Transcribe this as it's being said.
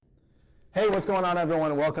Hey, what's going on,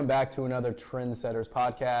 everyone? Welcome back to another Trendsetters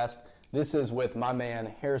podcast. This is with my man,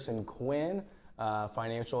 Harrison Quinn,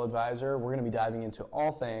 financial advisor. We're going to be diving into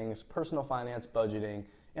all things personal finance, budgeting,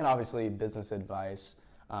 and obviously business advice,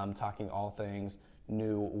 talking all things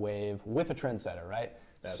new wave with a trendsetter, right?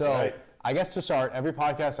 That's so right. I guess to start, every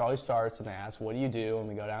podcast always starts and they ask, what do you do? And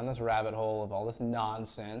we go down this rabbit hole of all this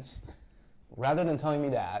nonsense. Rather than telling me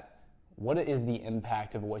that, what is the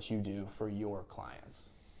impact of what you do for your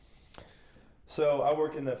clients? So I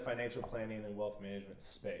work in the financial planning and wealth management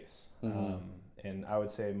space. And I would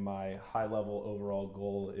say my high level overall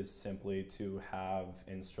goal is simply to have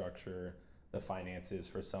and structure the finances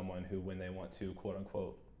for someone who, when they want to quote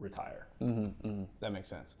unquote retire. That makes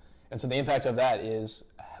sense. And so the impact of that is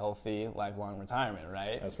a healthy lifelong retirement,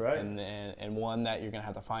 right? That's right. And one that you're going to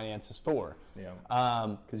have the finances for.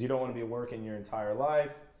 Yeah. Because you don't want to be working your entire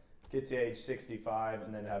life, get to age 65,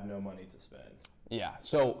 and then have no money to spend. Yeah.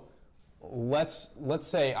 So let's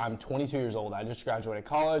say I'm 22 years old. I just graduated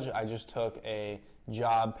college. I just took a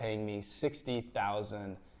job paying me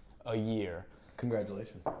 $60,000 a year.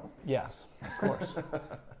 Congratulations. Yes, of course.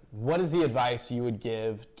 What is the advice you would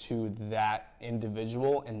give to that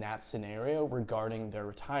individual in that scenario regarding their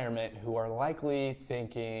retirement, who are likely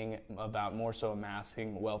thinking about more so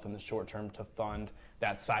amassing wealth in the short term to fund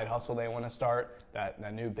that side hustle they want to start,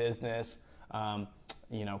 that new business,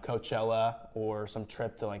 Coachella, or some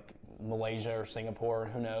trip to like Malaysia or Singapore,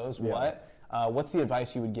 who knows what? What's the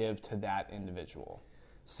advice you would give to that individual?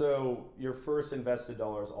 So your first invested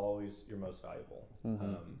dollar is always your most valuable.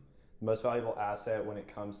 The most valuable asset when it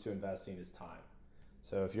comes to investing is time.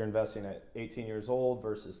 So if you're investing at 18 years old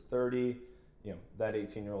versus 30, that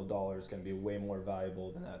 18-year-old dollar is going to be way more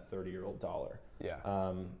valuable than that 30-year-old dollar.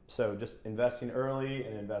 Yeah. So just investing early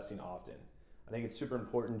and investing often. I think it's super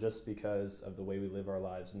important just because of the way we live our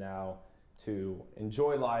lives now to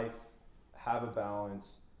enjoy life, have a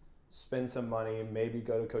balance, spend some money, maybe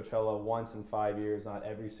go to Coachella once in 5 years, not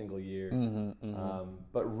every single year.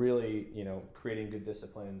 But really, creating good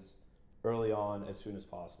disciplines early on as soon as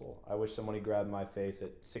possible. I wish somebody grabbed my face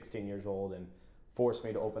at 16 years old and forced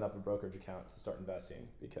me to open up a brokerage account to start investing,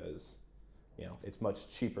 because it's much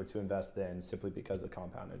cheaper to invest then simply because of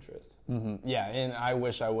compound interest. Yeah, and I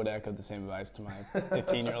wish I would echo the same advice to my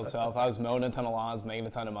 15-year-old self. I was mowing a ton of lawns, making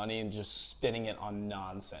a ton of money, and just spending it on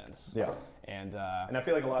nonsense. Yeah. And I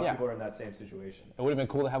feel like a lot of people are in that same situation. It would have been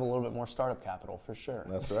cool to have a little bit more startup capital, for sure.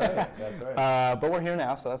 That's right. That's right. But we're here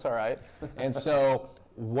now, so that's all right. And so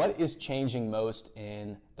what is changing most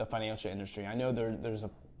in the financial industry? I know there's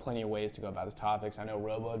plenty of ways to go about these topics. I know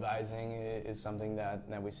robo-advising is something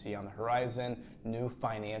that we see on the horizon. New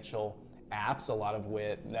financial apps,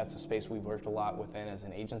 that's a space we've worked a lot within as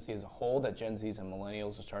an agency as a whole, that Gen Zs and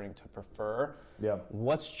millennials are starting to prefer. Yeah.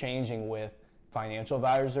 What's changing with financial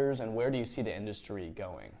advisors, and where do you see the industry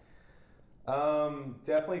going?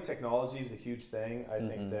 Definitely technology is a huge thing. I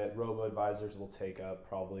think that robo-advisors will take up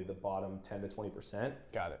probably the bottom 10 to 20%.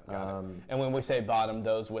 Got it. And when we say bottom,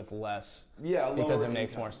 those with less, because it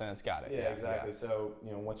makes more sense. Got it. Yeah, exactly. Yeah. So,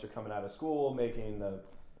 once you're coming out of school, making the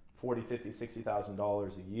 $40,000, $50,000,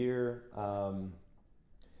 $60,000 a year,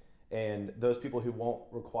 and those people who won't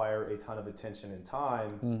require a ton of attention and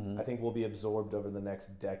time, I think will be absorbed over the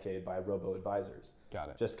next decade by robo-advisors. Got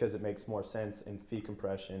it. Just because it makes more sense, and fee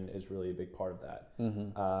compression is really a big part of that.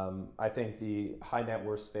 I think the high net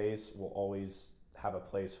worth space will always have a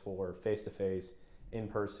place for face-to-face,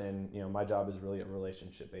 in-person. My job is really a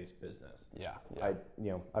relationship-based business. Yeah.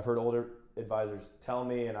 I've heard older advisors tell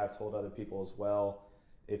me, and I've told other people as well,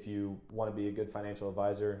 if you want to be a good financial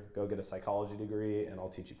advisor, go get a psychology degree and I'll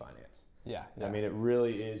teach you finance. Yeah. I mean, it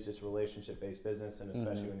really is just relationship-based business, and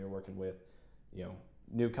especially when you're working with,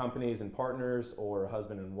 new companies and partners, or a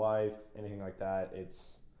husband and wife, anything like that.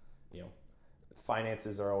 It's,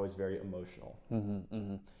 finances are always very emotional.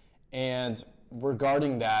 And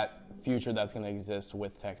regarding that future that's going to exist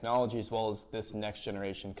with technology, as well as this next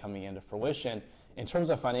generation coming into fruition, in terms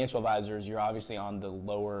of financial advisors, you're obviously on the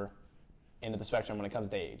lower end of the spectrum when it comes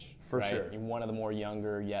to age. For sure. You're one of the more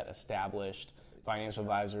younger yet established financial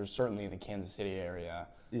advisors, certainly in the Kansas City area.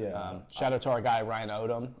 Yeah. Shout out to our guy Ryan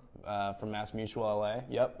Odom from Mass Mutual LA.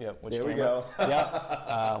 Yep. There we go.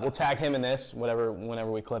 Yep. We'll tag him in this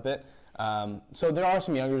whenever we clip it. So there are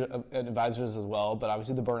some younger advisors as well, but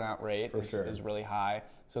obviously the burnout rate is really high.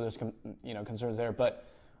 So there's concerns there. But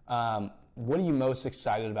what are you most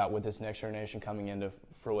excited about with this next generation coming into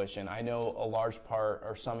fruition? I know a large part,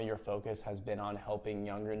 or some of your focus, has been on helping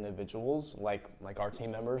younger individuals like our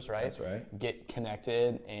team members, right? That's right. Get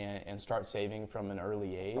connected and start saving from an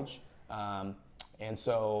early age. And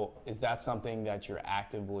so is that something that you're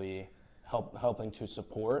actively helping to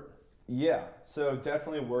support? Yeah, so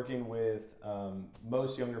definitely working with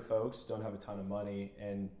most younger folks don't have a ton of money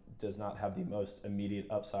and does not have the most immediate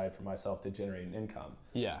upside for myself to generate an income.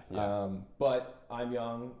 Yeah. But I'm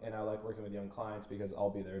young and I like working with young clients because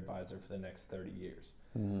I'll be their advisor for the next 30 years.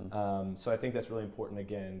 Mm-hmm. So I think that's really important,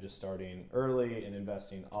 again, just starting early and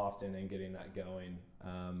investing often and getting that going.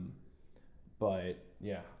 But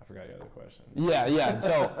yeah, I forgot your other question. Yeah.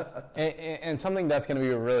 So, and something that's going to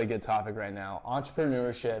be a really good topic right now,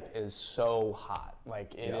 entrepreneurship is so hot.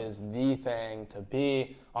 Like, it is the thing to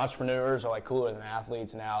be. Entrepreneurs are like cooler than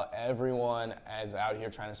athletes now. Everyone is out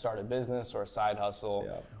here trying to start a business or a side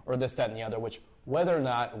hustle or this, that, and the other, which whether or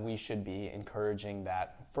not we should be encouraging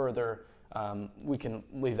that further, we can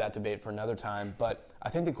leave that debate for another time. But I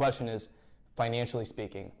think the question is, financially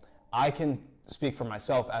speaking, I can speak for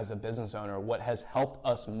myself as a business owner. What has helped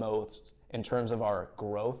us most in terms of our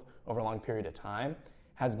growth over a long period of time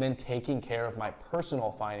has been taking care of my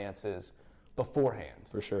personal finances beforehand.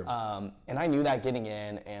 For sure. And I knew that getting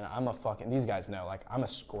in, and these guys know, like, I'm a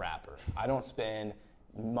scrapper. I don't spend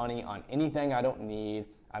money on anything I don't need.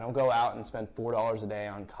 I don't go out and spend $4 a day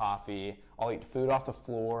on coffee. I'll eat food off the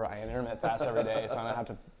floor. I intermittent fast every day, so I don't have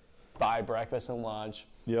to buy breakfast and lunch.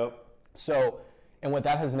 Yep. So, and what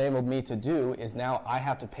that has enabled me to do is now I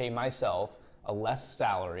have to pay myself a less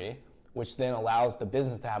salary, which then allows the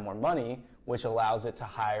business to have more money, which allows it to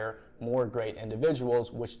hire more great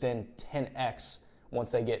individuals, which then 10x once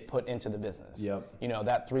they get put into the business. Yep. You know,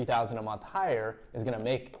 that $3,000 a month hire is going to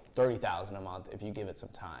make $30,000 a month if you give it some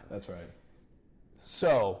time. That's right.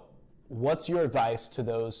 So, what's your advice to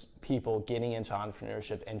those people getting into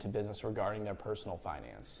entrepreneurship, into business regarding their personal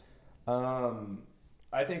finance?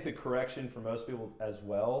 I think the correction for most people as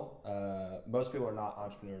well, most people are not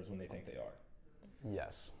entrepreneurs when they think they are.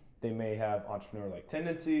 Yes. They may have entrepreneur-like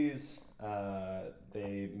tendencies.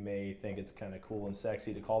 They may think it's kind of cool and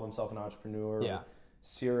sexy to call themselves an entrepreneur, or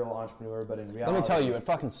serial entrepreneur, but in reality... Let me tell you, it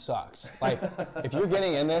fucking sucks. Like, if you're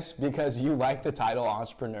getting in this because you like the title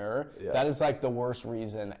entrepreneur, that is like the worst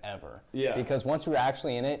reason ever. Yeah. Because once you're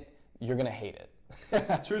actually in it, you're going to hate it.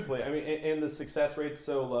 Truthfully, I mean, and the success rate's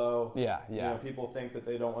so low. Yeah. You know, people think that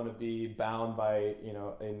they don't want to be bound by, you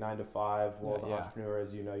know, a 9-to-5. Well, as an entrepreneur,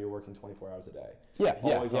 as you know, you're working 24 hours a day.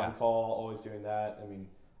 Always on call, always doing that. I mean,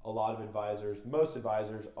 a lot of advisors, most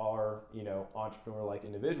advisors are, you know, entrepreneur-like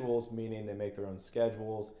individuals, meaning they make their own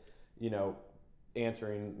schedules, you know,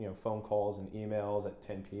 answering, you know, phone calls and emails at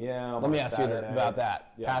 10 p.m. Let me ask you about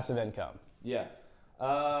that. Passive income. Yeah.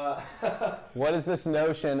 What is this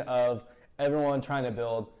notion of everyone trying to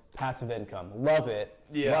build passive income? Love it.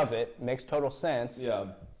 Love it. Makes total sense. Yeah.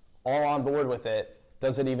 All on board with it.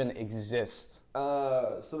 Does it even exist?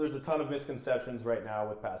 So there's a ton of misconceptions right now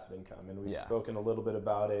with passive income, and we've spoken a little bit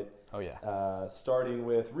about it. Oh, yeah. Starting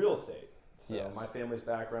with real estate. So yes. My family's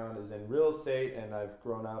background is in real estate, and I've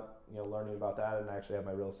grown up, you know, learning about that, and I actually have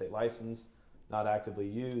my real estate license, not actively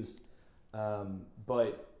used.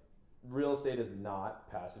 But real estate is not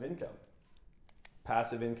passive income.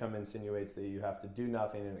 Passive income insinuates that you have to do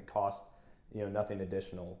nothing and it costs, you know, nothing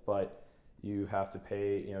additional, but you have to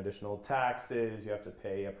pay, you know, additional taxes. You have to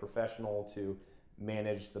pay a professional to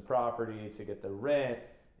manage the property, to get the rent,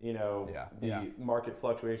 you know, the market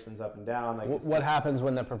fluctuations up and down. Like what happens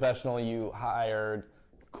when the professional you hired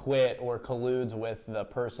quit or colludes with the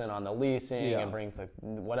person on the leasing and brings the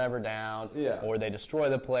whatever down, or they destroy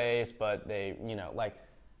the place, but they, you know, like,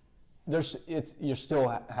 you're still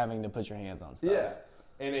having to put your hands on stuff. Yeah,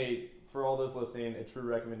 and for all those listening, a true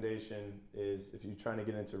recommendation is if you're trying to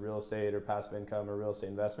get into real estate or passive income or real estate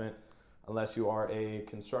investment, unless you are a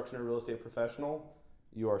construction or real estate professional,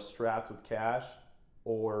 you are strapped with cash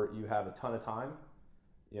or you have a ton of time.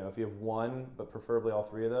 You know, if you have one, but preferably all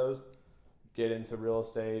three of those, get into real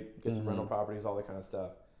estate, get some rental properties, all that kind of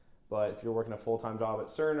stuff. But if you're working a full-time job at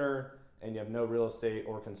Cerner and you have no real estate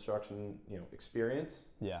or construction, you know, experience,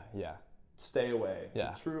 stay away.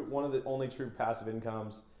 One of the only true passive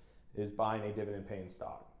incomes is buying a dividend-paying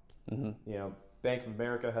stock. You know, Bank of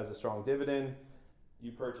America has a strong dividend.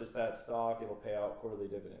 You purchase that stock, it'll pay out quarterly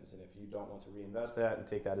dividends. And if you don't want to reinvest that and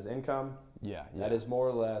take that as income, that is more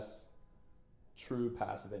or less true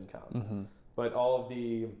passive income. But all of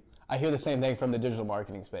the... I hear the same thing from the digital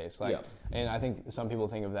marketing space. Like, and I think some people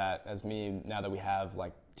think of that as me now that we have,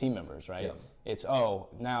 like, team members, right? It's,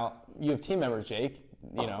 now you have team members, Jake,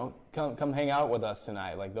 you know, come hang out with us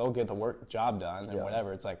tonight. Like, they'll get the job done and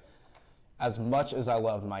whatever. It's like, as much as I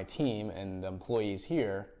love my team and the employees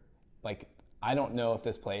here, like, I don't know if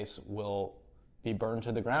this place will be burned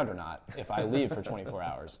to the ground or not if I leave for 24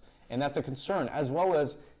 hours. And that's a concern, as well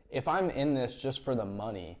as if I'm in this just for the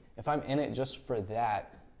money, if I'm in it just for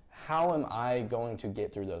that, how am I going to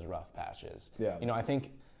get through those rough patches? Yeah. You know, I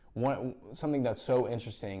think something that's so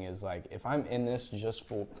interesting is like, if I'm in this just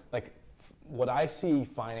for, like, what I see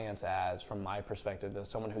finance as, from my perspective, as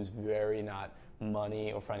someone who's very not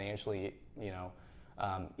money or financially,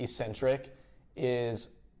 eccentric, is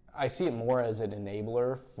I see it more as an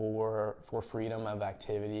enabler for freedom of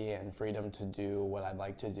activity and freedom to do what I'd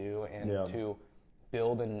like to do, and to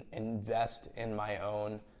build and invest in my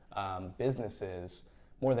own businesses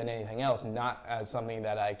more than anything else, not as something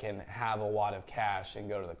that I can have a wad of cash and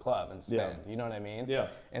go to the club and spend. You know what I mean? Yeah.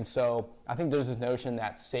 And so I think there's this notion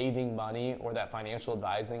that saving money or that financial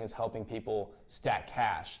advising is helping people stack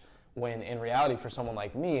cash, when in reality for someone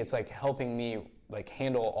like me, it's like helping me like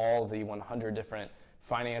handle all the 100 different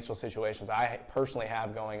financial situations I personally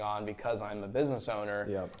have going on because I'm a business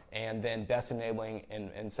owner, and then best enabling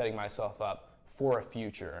and setting myself up for a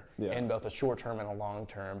future in both a short term and a long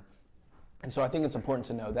term. And so I think it's important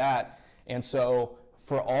to know that. And so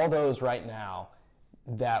for all those right now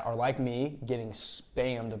that are like me, getting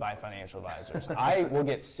spammed by financial advisors, I will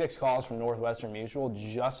get 6 calls from Northwestern Mutual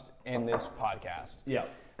just in this podcast. Yeah.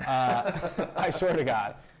 I swear to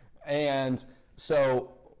God. And so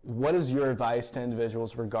what is your advice to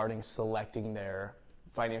individuals regarding selecting their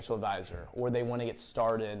financial advisor? Or they want to get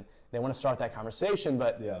started, they want to start that conversation,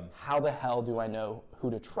 but how the hell do I know who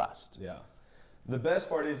to trust? Yeah. The best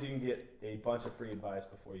part is you can get a bunch of free advice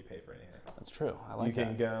before you pay for anything. That's true. I like that. You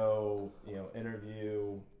can go,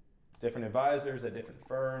 interview different advisors at different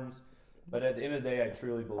firms, but at the end of the day, I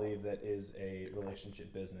truly believe that is a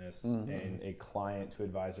relationship business, and a client to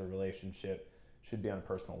advisor relationship should be on a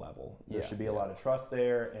personal level. There should be a lot of trust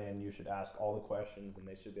there, and you should ask all the questions, and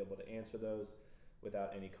they should be able to answer those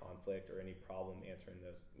without any conflict or any problem answering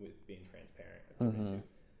those, with being transparent according to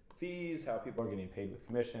fees, how people are getting paid with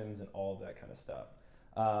commissions, and all of that kind of stuff.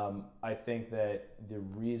 I think that the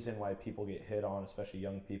reason why people get hit on, especially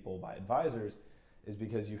young people, by advisors is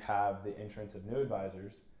because you have the entrance of new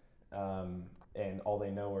advisors, and all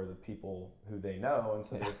they know are the people who they know, and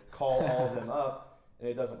so they call all of them up, and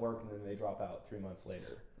it doesn't work, and then they drop out 3 months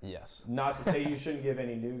later. Yes. Not to say you shouldn't give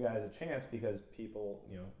any new guys a chance, because people,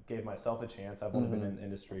 gave myself a chance. I've only been in the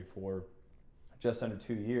industry for just under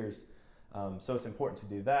 2 years. So it's important to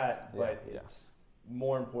do that, but it's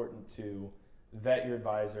more important to vet your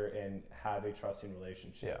advisor and have a trusting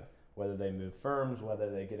relationship, whether they move firms, whether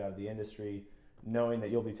they get out of the industry, knowing that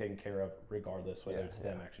you'll be taken care of regardless whether it's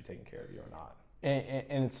them actually taking care of you or not.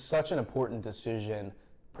 And it's such an important decision,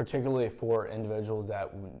 particularly for individuals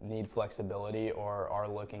that need flexibility or are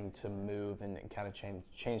looking to move and kind of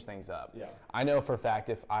change things up. Yeah. I know for a fact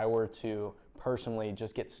if I were to personally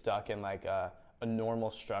just get stuck in like a normal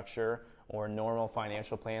structure or a normal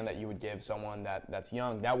financial plan that you would give someone that's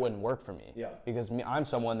young, that wouldn't work for me. Yeah. Because I'm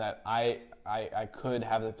someone that I could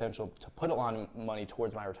have the potential to put a lot of money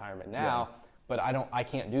towards my retirement now, but I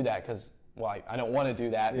can't do that because, well, I don't want to do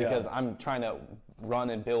that because I'm trying to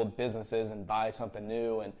run and build businesses and buy something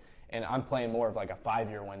new, and I'm playing more of like a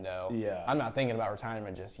 5-year window. Yeah. I'm not thinking about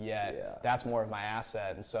retirement just yet. Yeah. That's more of my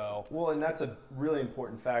asset, and so. Well, and that's a really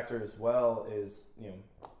important factor as well is,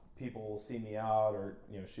 people will see me out or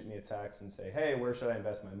shoot me a text and say, hey, where should I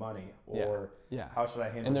invest my money? Or how should I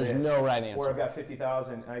handle this? And there's no right answer. Or I've got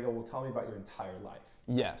 $50,000 and I go, well, tell me about your entire life.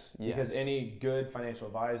 Yes. Because any good financial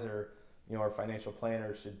advisor, or financial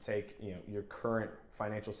planner should take, your current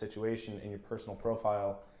financial situation and your personal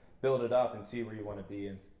profile, build it up and see where you want to be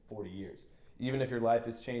in 40 years. Even if your life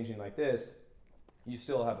is changing like this, you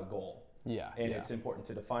still have a goal. Yeah. And it's important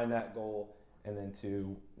to define that goal and then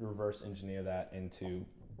to reverse engineer that into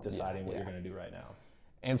deciding what you're going to do right now.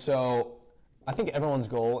 And so I think everyone's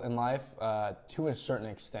goal in life, to a certain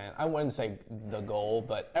extent, I wouldn't say the goal,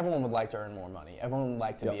 but everyone would like to earn more money. Everyone would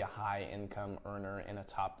like to be a high income earner in a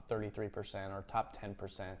top 33% or top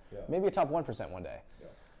 10%, maybe a top 1% one day.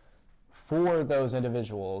 For those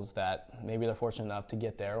individuals that maybe they're fortunate enough to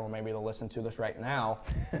get there, or maybe they'll listen to this right now,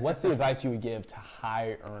 what's the advice you would give to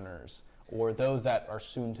high earners or those that are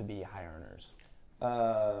soon to be high earners?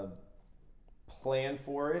 Plan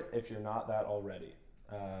for it if you're not that already.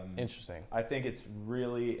 Interesting. I think it's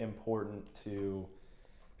really important to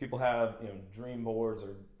people have dream boards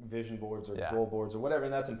or vision boards or goal boards or whatever,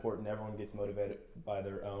 and that's important. Everyone gets motivated by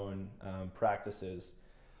their own practices,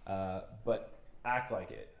 but act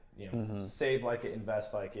like it. Save like it,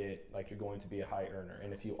 invest like it, like you're going to be a high earner.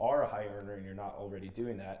 And if you are a high earner and you're not already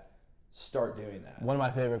doing that, start doing that. One of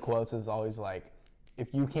my favorite quotes is always like,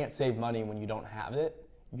 if you can't save money when you don't have it,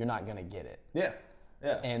 you're not going to get it. Yeah.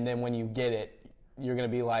 And then when you get it, you're going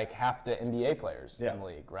to be like half the NBA players in the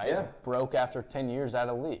league, right? Yeah. Broke after 10 years out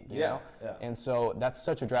of the league, you know? Yeah. And so that's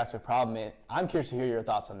such a drastic problem. I'm curious to hear your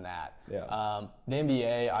thoughts on that. Yeah. The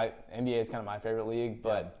NBA is kind of my favorite league,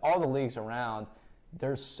 but all the leagues around,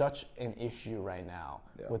 there's such an issue right now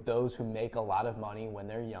with those who make a lot of money when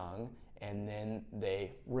they're young and then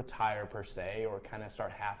they retire per se or kind of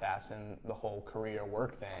start half-assing the whole career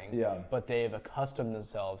work thing. Yeah. But they've accustomed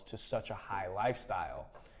themselves to such a high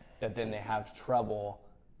lifestyle that then they have trouble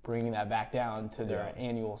bringing that back down to their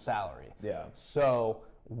annual salary. Yeah. So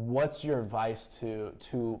what's your advice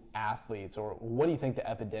to athletes, or what do you think the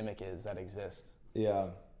epidemic is that exists? Yeah.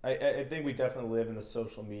 I think we definitely live in the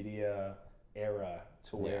social media era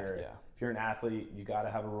to where if you're an athlete, you got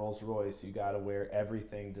to have a Rolls Royce, you got to wear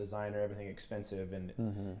everything designer, everything expensive, and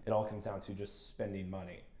it all comes down to just spending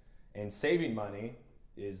money. And saving money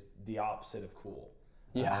is the opposite of cool.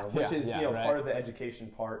 Which is part of the education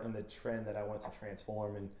part and the trend that I want to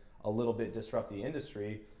transform and a little bit disrupt the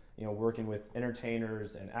industry. Working with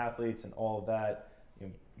entertainers and athletes and all of that,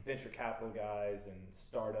 venture capital guys and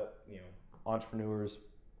startup, entrepreneurs,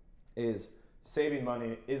 is saving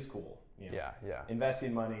money is cool.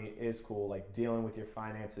 Investing money is cool. Like dealing with your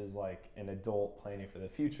finances like an adult planning for the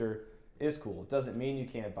future is cool. It doesn't mean you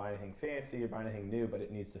can't buy anything fancy or buy anything new, but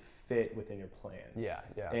it needs to fit within your plan.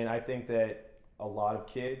 And I think that a lot of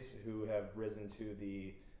kids who have risen to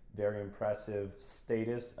the very impressive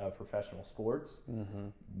status of professional sports,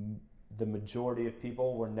 the majority of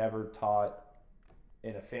people were never taught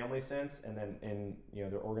in a family sense and then in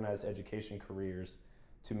their organized education careers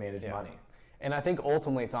to manage money. And I think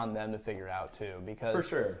ultimately it's on them to figure out too, because for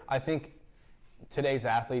sure. I think today's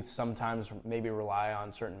athletes sometimes maybe rely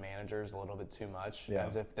on certain managers a little bit too much,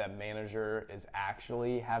 as if that manager is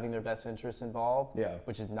actually having their best interests involved,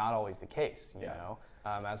 which is not always the case, you know,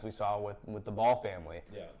 as we saw with the Ball family.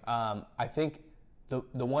 I think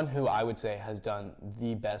the one who I would say has done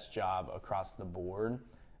the best job across the board,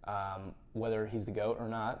 whether he's the GOAT or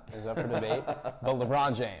not is up for debate, but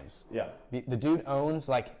LeBron James. The dude owns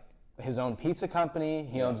his own pizza company.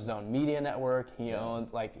 He owns his own media network. He owned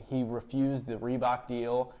he refused the Reebok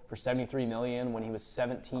deal for $73 million when he was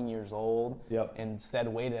 17 years old. Instead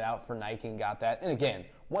waited out for Nike and got that. And again,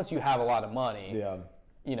 once you have a lot of money,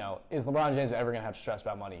 is LeBron James ever going to have to stress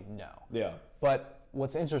about money? No. But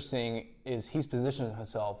what's interesting is he's positioned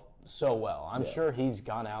himself so well. I'm sure he's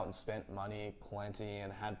gone out and spent money plenty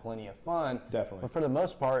and had plenty of fun. Definitely. But for the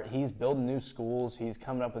most part, he's building new schools. He's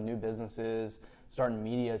coming up with new businesses, starting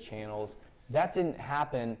media channels. That didn't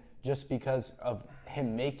happen just because of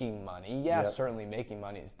him making money. Certainly making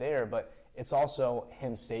money is there, but it's also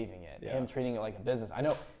him saving it, him treating it like a business. I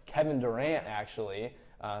know Kevin Durant actually,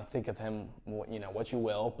 think of him, what you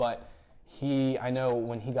will, but I know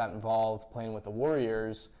when he got involved playing with the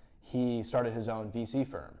Warriors, he started his own VC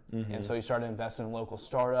firm. And so he started investing in local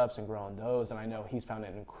startups and growing those, and I know he's found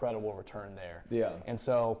an incredible return there.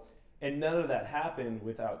 And none of that happened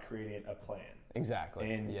without creating a plan.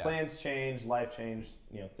 Exactly. And plans change, life change,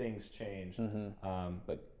 things change.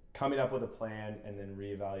 But coming up with a plan and then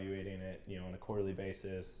reevaluating it, on a quarterly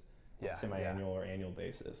basis, semi-annual or annual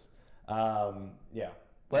basis.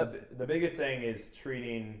 But the biggest thing is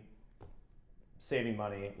treating saving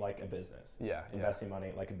money like a business. Investing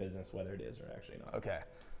money like a business, whether it is or actually not. Okay.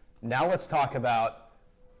 Now let's talk about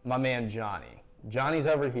my man Johnny. Johnny's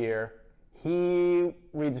over here. He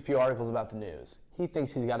reads a few articles about the news. He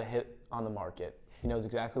thinks he's got a hit on the market. He knows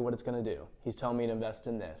exactly what it's going to do. He's telling me to invest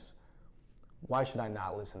in this. Why should I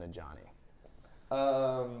not listen to Johnny?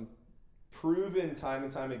 Proven time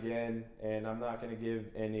and time again, and I'm not going to give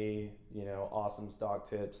any, awesome stock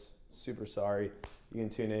tips. Super sorry. You can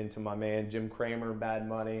tune in to my man Jim Cramer, Bad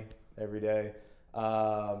Money, every day.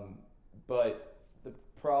 But the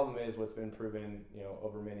problem is what's been proven,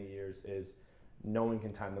 over many years is no one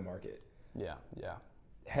can time the market.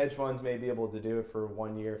 Hedge funds may be able to do it for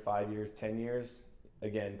 1 year, 5 years, 10 years.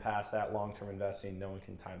 Again, past that long-term investing, no one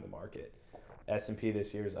can time the market. S&P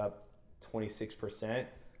this year is up 26%.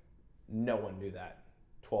 No one knew that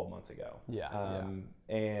 12 months ago.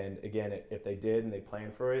 And again, if they did and they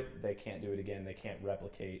planned for it, they can't do it again. They can't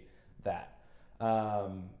replicate that.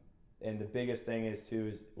 And the biggest thing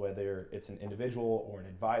is whether it's an individual or an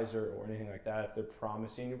advisor or anything like that, if they're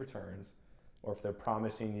promising you returns or if they're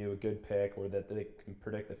promising you a good pick or that they can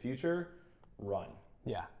predict the future, run.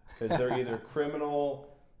 Because they're either criminal,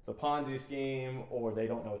 it's a Ponzi scheme, or they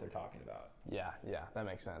don't know what they're talking about. That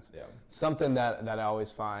makes sense. Something that I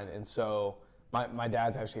always find, and so my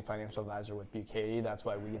dad's actually a financial advisor with Bukaty. That's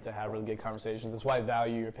why we get to have really good conversations. That's why I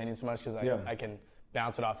value your opinion so much, because I can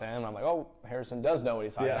bounce it off to him. And I'm like, oh, Harrison does know what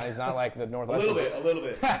he's talking about. He's not like the Northwestern. A little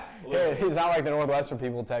bit. He's not like the Northwestern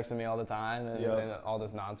people texting me all the time and all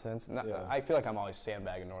this nonsense. I feel like I'm always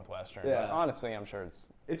sandbagging Northwestern. Yeah. But honestly, I'm sure it's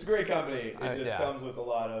a great company. It just comes with a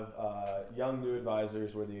lot of young new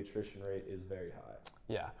advisors where the attrition rate is very high.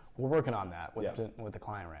 Yeah, we're working on that with the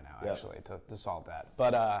client right now, actually, to solve that.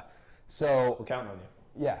 But so we're counting on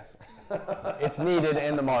you. Yes, it's needed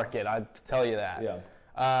in the market. I tell you that.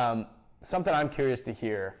 Yeah. Something I'm curious to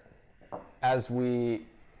hear let's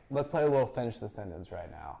play a little finish the sentence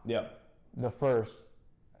right now. Yeah.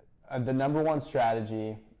 The number one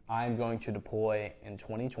strategy I'm going to deploy in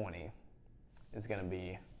 2020 is going to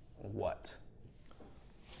be what?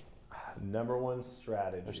 Number one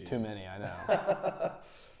strategy. There's too many, I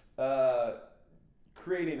know.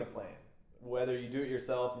 Creating a plan. Whether you do it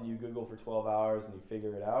yourself and you Google for 12 hours and you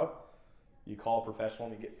figure it out, you call a professional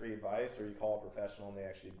and you get free advice, or you call a professional and they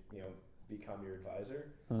actually, become your advisor.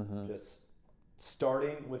 Mm-hmm. Just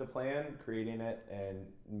starting with a plan, creating it, and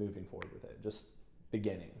moving forward with it. Just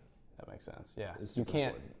beginning. That makes sense. Yeah.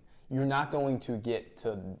 You're not going to get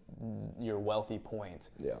to your wealthy point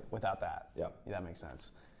without that. Yeah. That makes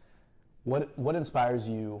sense. What inspires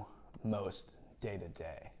you most day to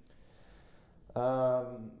day?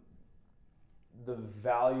 The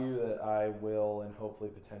value that I will and hopefully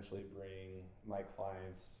potentially bring my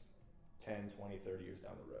clients 10, 20, 30 years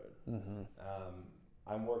down the road. Mm-hmm.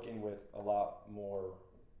 I'm working with a lot more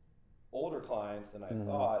older clients than I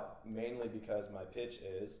thought, mainly because my pitch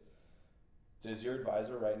is, does your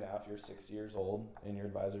advisor right now, if you're 60 years old and your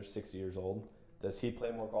advisor is 60 years old, does he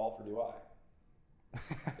play more golf or do I?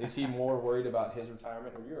 Is he more worried about his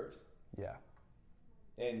retirement or yours? Yeah.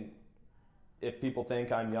 And if people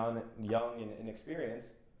think I'm young and inexperienced,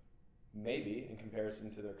 maybe in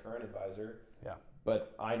comparison to their current advisor. Yeah.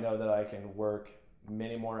 But I know that I can work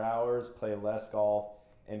many more hours, play less golf,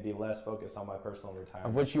 and be less focused on my personal retirement.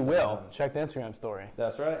 Of which you will. Check the Instagram story.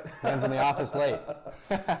 That's right. Man's in the office late.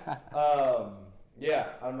 Yeah,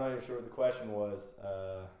 I'm not even sure what the question was.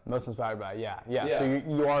 Most inspired by, yeah. So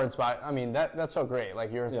you are inspired. I mean, that's so great.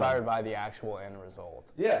 Like, you're inspired by the actual end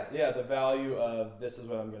result. Yeah, the value of this is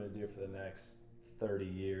what I'm going to do for the next 30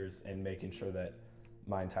 years and making sure that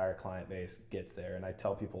my entire client base gets there. And I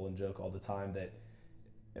tell people and joke all the time that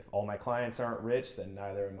if all my clients aren't rich, then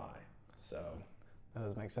neither am I. So that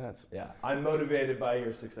does make sense. Yeah, I'm motivated by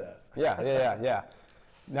your success. Yeah.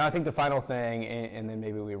 Now I think the final thing, and then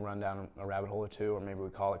maybe we run down a rabbit hole or two, or maybe we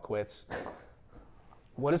call it quits.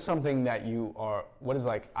 What is something that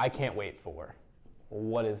I can't wait for?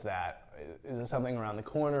 What is that? Is it something around the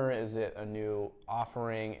corner? Is it a new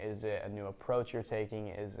offering? Is it a new approach you're taking?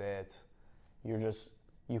 Is it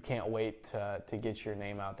you can't wait to get your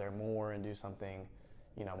name out there more and do something,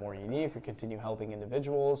 more unique, or continue helping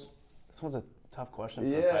individuals? This one's a tough question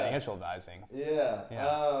for financial advising.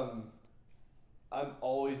 Yeah. I'm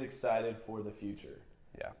always excited for the future.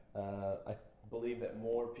 Yeah. I believe that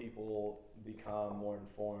more people become more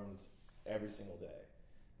informed every single day.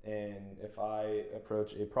 And if I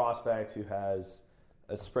approach a prospect who has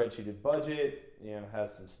a spreadsheeted budget,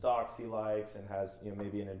 has some stocks he likes, and has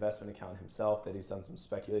maybe an investment account himself that he's done some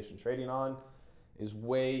speculation trading on, is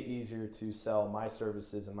way easier to sell my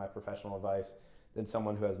services and my professional advice than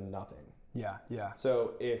someone who has nothing. Yeah.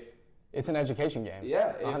 So if it's an education game.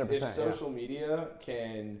 Yeah, 100%. If social media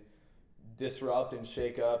can disrupt and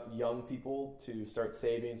shake up young people to start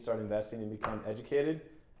saving, start investing, and become educated,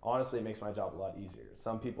 honestly, it makes my job a lot easier.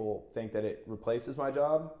 Some people think that it replaces my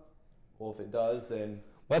job. Well, if it does, then...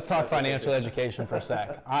 Let's talk financial education for a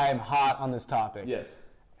sec. I am hot on this topic. Yes.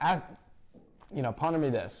 Ponder me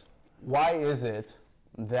this. Why is it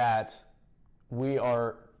that we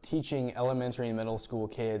are teaching elementary and middle school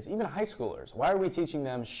kids, even high schoolers, why are we teaching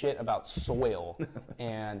them shit about soil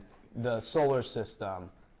and the solar system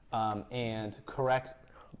and correct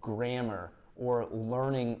grammar, or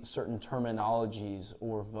learning certain terminologies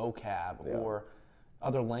or vocab or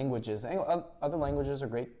other languages? Other languages are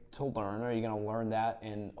great to learn. Are you going to learn that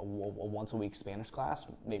in a once-a-week Spanish class?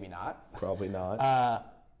 Maybe not. Probably not.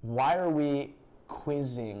 Why are we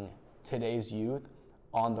quizzing today's youth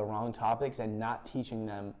on the wrong topics and not teaching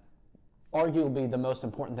them arguably the most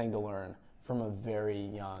important thing to learn from a very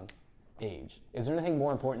young age? Is there anything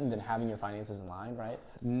more important than having your finances in line, right?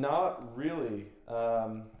 Not really.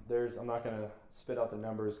 I'm not going to spit out the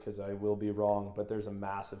numbers because I will be wrong, but there's a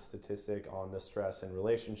massive statistic on the stress in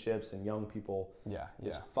relationships and young people.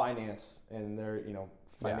 Is finance, and their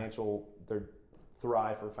their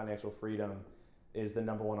thrive for financial freedom is the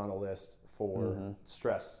number one on the list for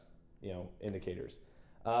stress indicators.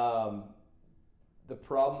 the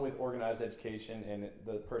problem with organized education, and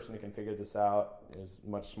the person who can figure this out is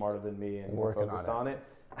much smarter than me and more focused on it.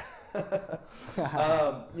 But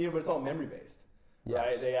it's all memory based. Yes.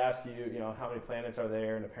 Right? They ask you, how many planets are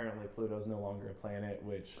there, and apparently Pluto's no longer a planet,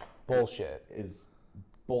 which is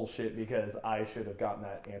bullshit because I should have gotten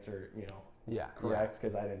that answer, correct,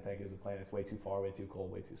 because I didn't think it was a planet. It's way too far, way too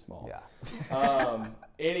cold, way too small. Yeah.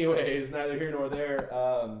 Anyways, neither here nor there.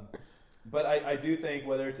 But I do think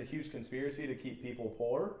whether it's a huge conspiracy to keep people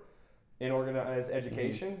poor in organized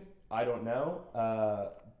education, I don't know.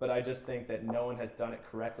 But I just think that no one has done it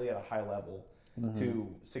correctly at a high level to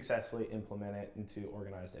successfully implement it into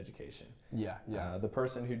organized education. The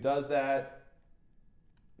person who does that,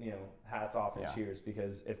 hats off and cheers,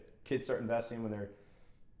 because if kids start investing when they're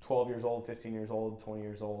 12 years old, 15 years old, 20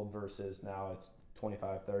 years old versus now it's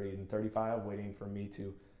 25, 30, and 35 waiting for me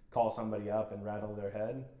to call somebody up and rattle their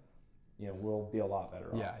head, we'll be a lot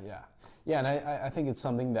better off. Yeah, and I think it's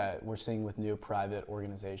something that we're seeing with new private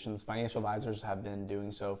organizations. Financial advisors have been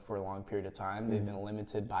doing so for a long period of time. They've been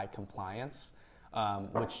limited by compliance,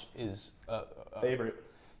 which is favorite.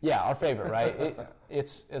 Yeah, our favorite, right?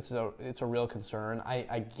 It's a real concern.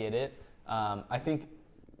 I get it. I think,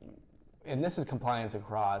 and this is compliance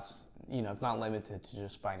across. It's not limited to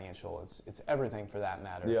just financial. It's everything for that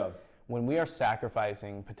matter. Yeah. When we are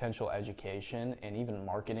sacrificing potential education and even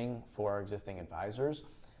marketing for our existing advisors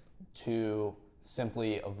to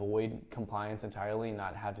simply avoid compliance entirely and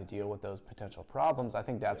not have to deal with those potential problems, I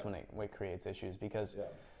think that's when it creates issues, because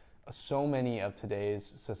so many of today's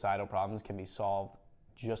societal problems can be solved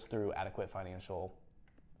just through adequate financial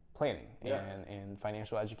planning and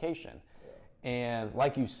financial education. Yeah. And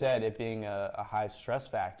like you said, it being a high stress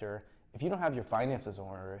factor, if you don't have your finances in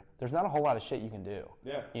order, there's not a whole lot of shit you can do.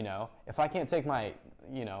 Yeah. If I can't take my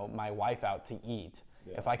wife out to eat,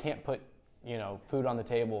 if I can't put, food on the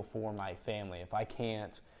table for my family, if I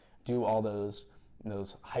can't do all those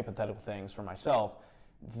hypothetical things for myself,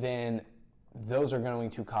 then those are going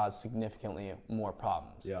to cause significantly more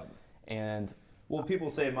problems. Yeah. And people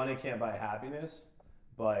say money can't buy happiness,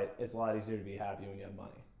 but it's a lot easier to be happy when you have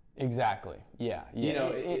money. Exactly. Yeah.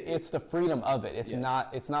 It's the freedom of it. It's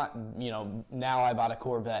not, now I bought a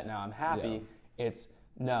Corvette, now I'm happy. Yeah. It's,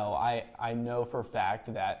 no, I know for a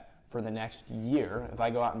fact that for the next year, if I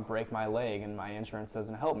go out and break my leg and my insurance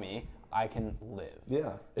doesn't help me, I can live.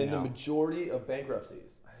 Yeah. And the majority of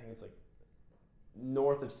bankruptcies, I think it's like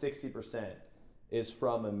north of 60% is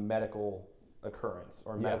from a medical occurrence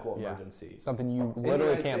or medical emergency. Something you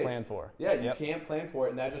literally can't plan for. Yeah, you can't plan for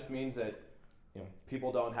it, and that just means that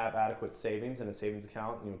people don't have adequate savings in a savings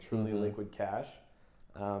account, truly liquid cash,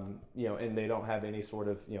 and they don't have any sort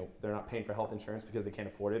of, they're not paying for health insurance because they can't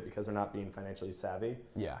afford it because they're not being financially savvy.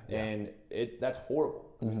 Yeah. And that's horrible.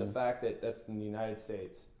 I mean, the fact that that's in the United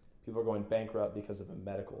States, people are going bankrupt because of a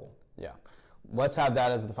medical. Yeah. Let's have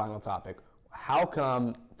that as the final topic. How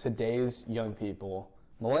come today's young people,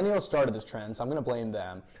 millennials started this trend, so I'm going to blame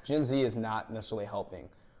them. Gen Z is not necessarily helping.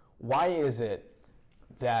 Why is it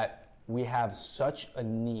that we have such a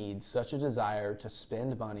need, such a desire to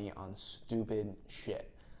spend money on stupid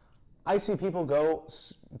shit? I see people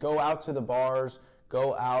go out to the bars,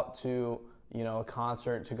 go out to a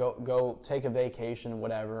concert, to go take a vacation,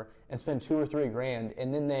 whatever, and spend $2,000 or $3,000,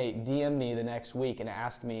 and then they DM me the next week and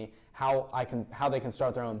ask me how they can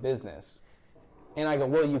start their own business. And I go,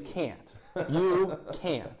 well, you can't. You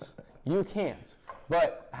can't. You can't.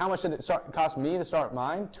 But how much did it cost me to start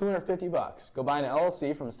mine? $250. Go buy an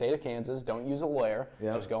LLC from the state of Kansas. Don't use a lawyer.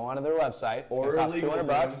 Yep. Just go onto their website. It's going to cost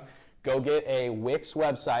 $200. Go get a Wix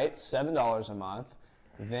website, $7 a month.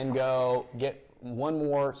 Then go get one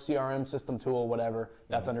more CRM system tool, whatever.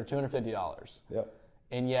 That's under $250. Yep.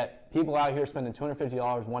 And yet, people out here spending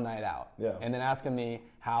 $250 one night out. Yeah. And then asking me,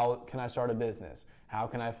 how can I start a business? How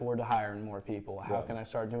can I afford to hire more people? How can I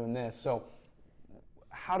start doing this? So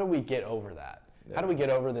how do we get over that? Yeah. How do we get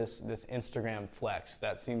over this Instagram flex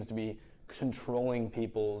that seems to be controlling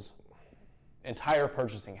people's entire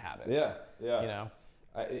purchasing habits? Yeah.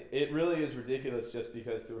 It really is ridiculous just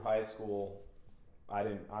because through high school,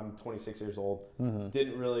 I'm 26 years old,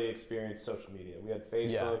 didn't really experience social media. We had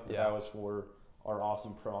Facebook, but that was for our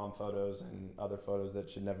awesome prom photos and other photos that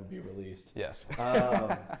should never be released. Yes.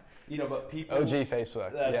 But people... OG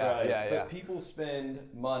Facebook. That's right. Yeah. But people spend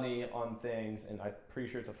money on things, and I'm pretty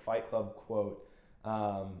sure it's a Fight Club quote,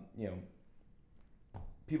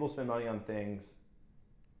 people spend money on things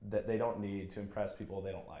that they don't need to impress people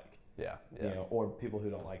they don't like. Yeah. Or people who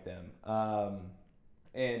don't like them.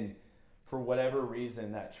 And for whatever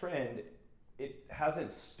reason, that trend, it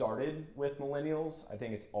hasn't started with millennials. I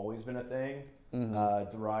think it's always been a thing,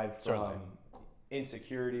 derived from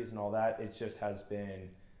insecurities and all that, it just has been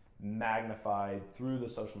magnified through the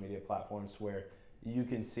social media platforms to where you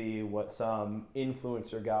can see what some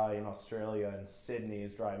influencer guy in Australia and Sydney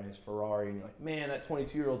is driving his Ferrari, and you're like, man, that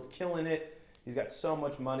 22-year-old's killing it. He's got so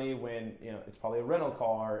much money, when it's probably a rental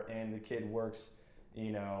car and the kid works,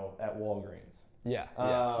 at Walgreens. Yeah.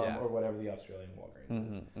 Or whatever the Australian Walgreens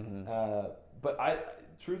is. Mm-hmm. But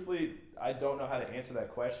truthfully, I don't know how to answer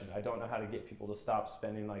that question. I don't know how to get people to stop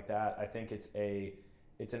spending like that. I think it's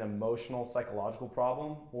an emotional, psychological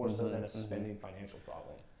problem more so than a spending financial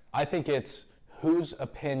problem. I think it's whose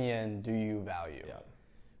opinion do you value? Yeah.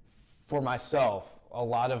 For myself, a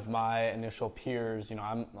lot of my initial peers,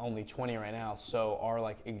 I'm only 20 right now, so are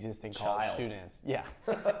like existing college students. Yeah.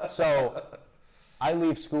 So I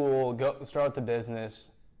leave school, go start the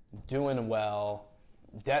business, doing well,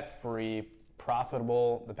 debt-free,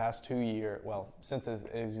 profitable the past 2 years, well, since its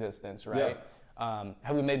existence, right? Yeah.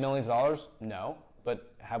 Have we made millions of dollars? No.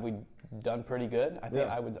 But have we done pretty good? I think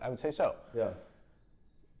I would say so. Yeah.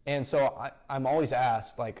 And so I'm always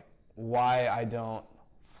asked, like, why I don't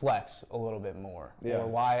flex a little bit more, or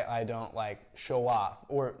why I don't like show off.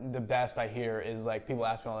 Or the best I hear is like people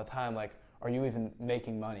ask me all the time, like, are you even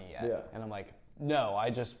making money yet? Yeah. And I'm like, no, I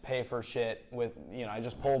just pay for shit with, I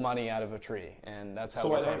just pull money out of a tree, and that's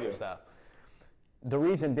how I pay for stuff. The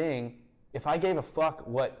reason being, if I gave a fuck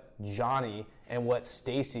what Johnny and what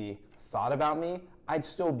Stacy thought about me, I'd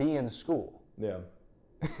still be in school. Yeah.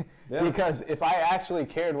 Because if I actually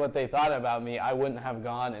cared what they thought about me, I wouldn't have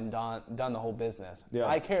gone and done the whole business. Yeah.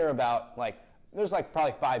 I care about, there's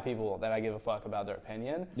probably 5 people that I give a fuck about their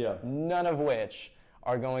opinion. Yeah. None of which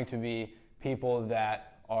are going to be people that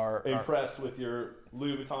are impressed with your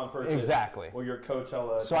Louis Vuitton purchase. Exactly. Or your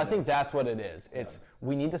Coachella. So I think that's what it is. It's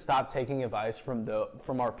we need to stop taking advice from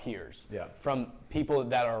our peers, from people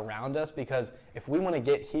that are around us, because if we want to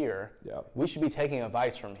get here, we should be taking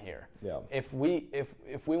advice from here. Yeah. If we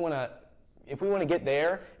want to get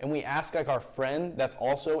there and we ask like our friend that's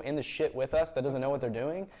also in the shit with us that doesn't know what they're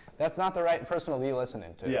doing, that's not the right person to be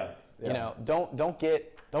listening to. Yeah. Don't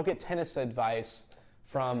get tennis advice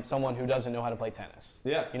from someone who doesn't know how to play tennis.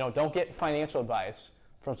 Yeah. Don't get financial advice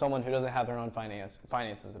from someone who doesn't have their own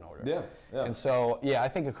finances in order. Yeah. And so, I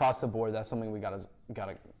think across the board, that's something we gotta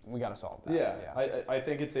solve. That. Yeah. I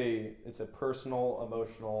think it's a personal,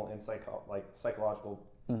 emotional, and psychological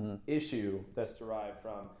issue that's derived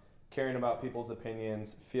from caring about people's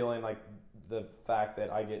opinions, feeling like the fact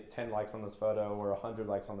that I get 10 likes on this photo or 100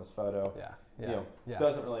 likes on this photo,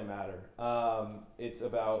 doesn't really matter. It's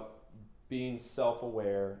about being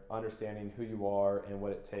self-aware, understanding who you are and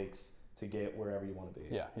what it takes to get wherever you want to be.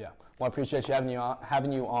 Yeah. Well, I appreciate you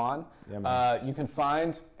having you on. Yeah, you can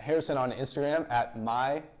find Harrison on Instagram at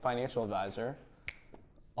myfinancialadvisor.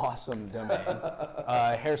 Awesome domain.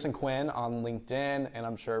 Harrison Quinn on LinkedIn, and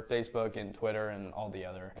I'm sure Facebook and Twitter and all the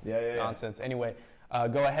other nonsense. Anyway,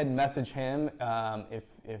 go ahead and message him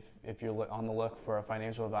if you're on the look for a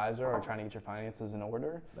financial advisor or trying to get your finances in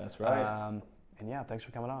order. That's right. And thanks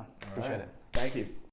for coming on. Appreciate it. Thank you.